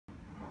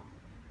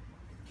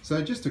So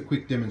just a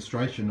quick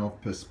demonstration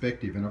of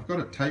perspective, and I've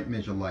got a tape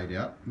measure laid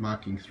out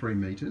marking 3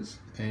 meters,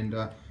 and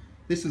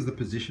this is the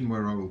position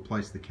where I will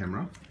place the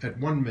camera. At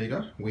 1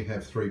 meter we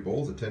have 3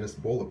 balls, a tennis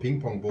ball, a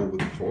ping pong ball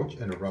with a torch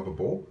and a rubber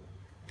ball.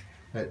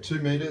 At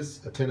 2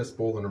 meters a tennis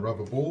ball and a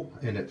rubber ball,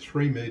 and at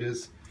 3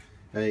 meters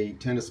a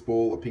tennis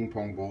ball, a ping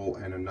pong ball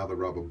and another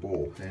rubber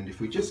ball. And if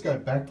we just go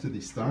back to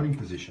the starting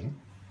position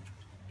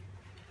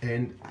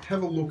and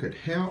have a look at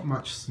how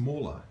much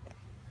smaller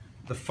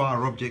the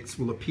far objects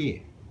will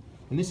appear.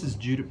 And this is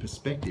due to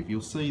perspective.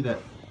 You'll see that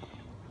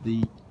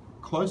the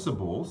closer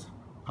balls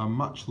are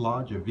much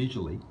larger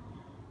visually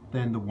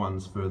than the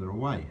ones further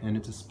away. And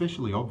it's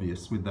especially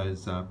obvious with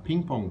those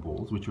ping pong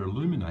balls which are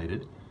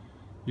illuminated.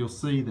 You'll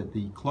see that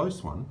the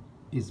close one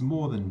is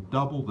more than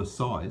double the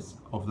size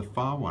of the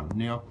far one.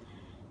 Now,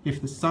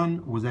 if the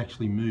sun was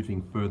actually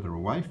moving further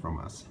away from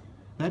us,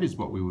 that is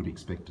what we would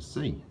expect to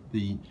see.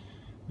 The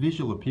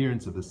visual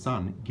appearance of the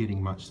sun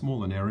getting much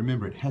smaller. Now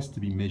remember, it has to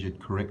be measured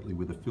correctly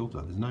with a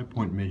filter. There's no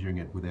point measuring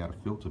it without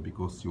a filter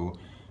because you're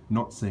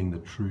not seeing the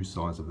true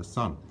size of the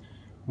sun.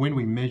 When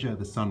we measure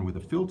the sun with a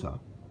filter,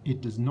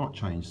 it does not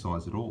change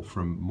size at all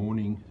from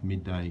morning,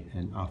 midday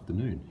and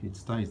afternoon. It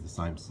stays the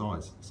same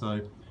size. So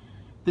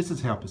this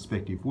is how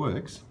perspective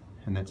works,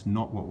 and that's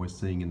not what we're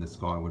seeing in the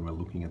sky when we're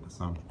looking at the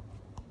sun.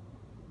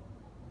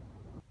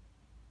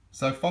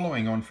 So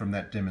following on from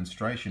that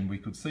demonstration, we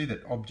could see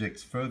that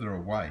objects further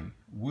away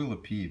will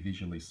appear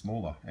visually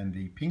smaller, and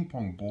the ping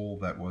pong ball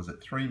that was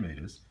at 3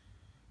 meters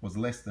was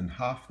less than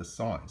half the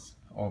size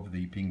of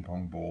the ping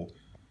pong ball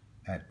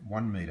at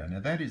 1 meter. Now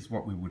that is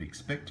what we would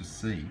expect to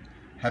see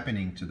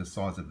happening to the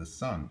size of the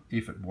sun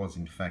if it was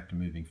in fact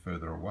moving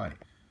further away.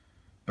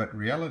 But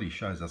reality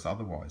shows us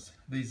otherwise.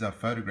 These are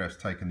photographs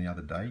taken the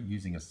other day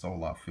using a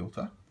solar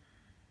filter.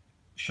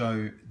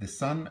 Show the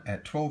sun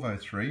at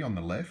 12:03 on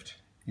the left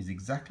is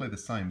exactly the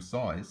same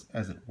size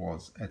as it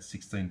was at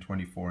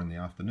 16:24 in the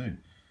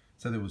afternoon.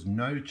 So there was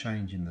no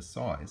change in the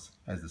size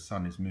as the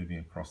sun is moving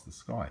across the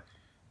sky.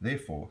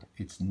 Therefore,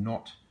 it's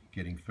not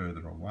getting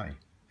further away.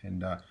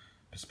 And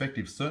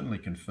perspective certainly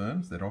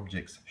confirms that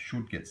objects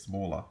should get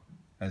smaller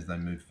as they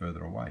move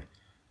further away,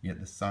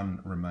 yet the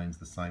sun remains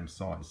the same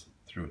size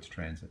through its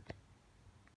transit.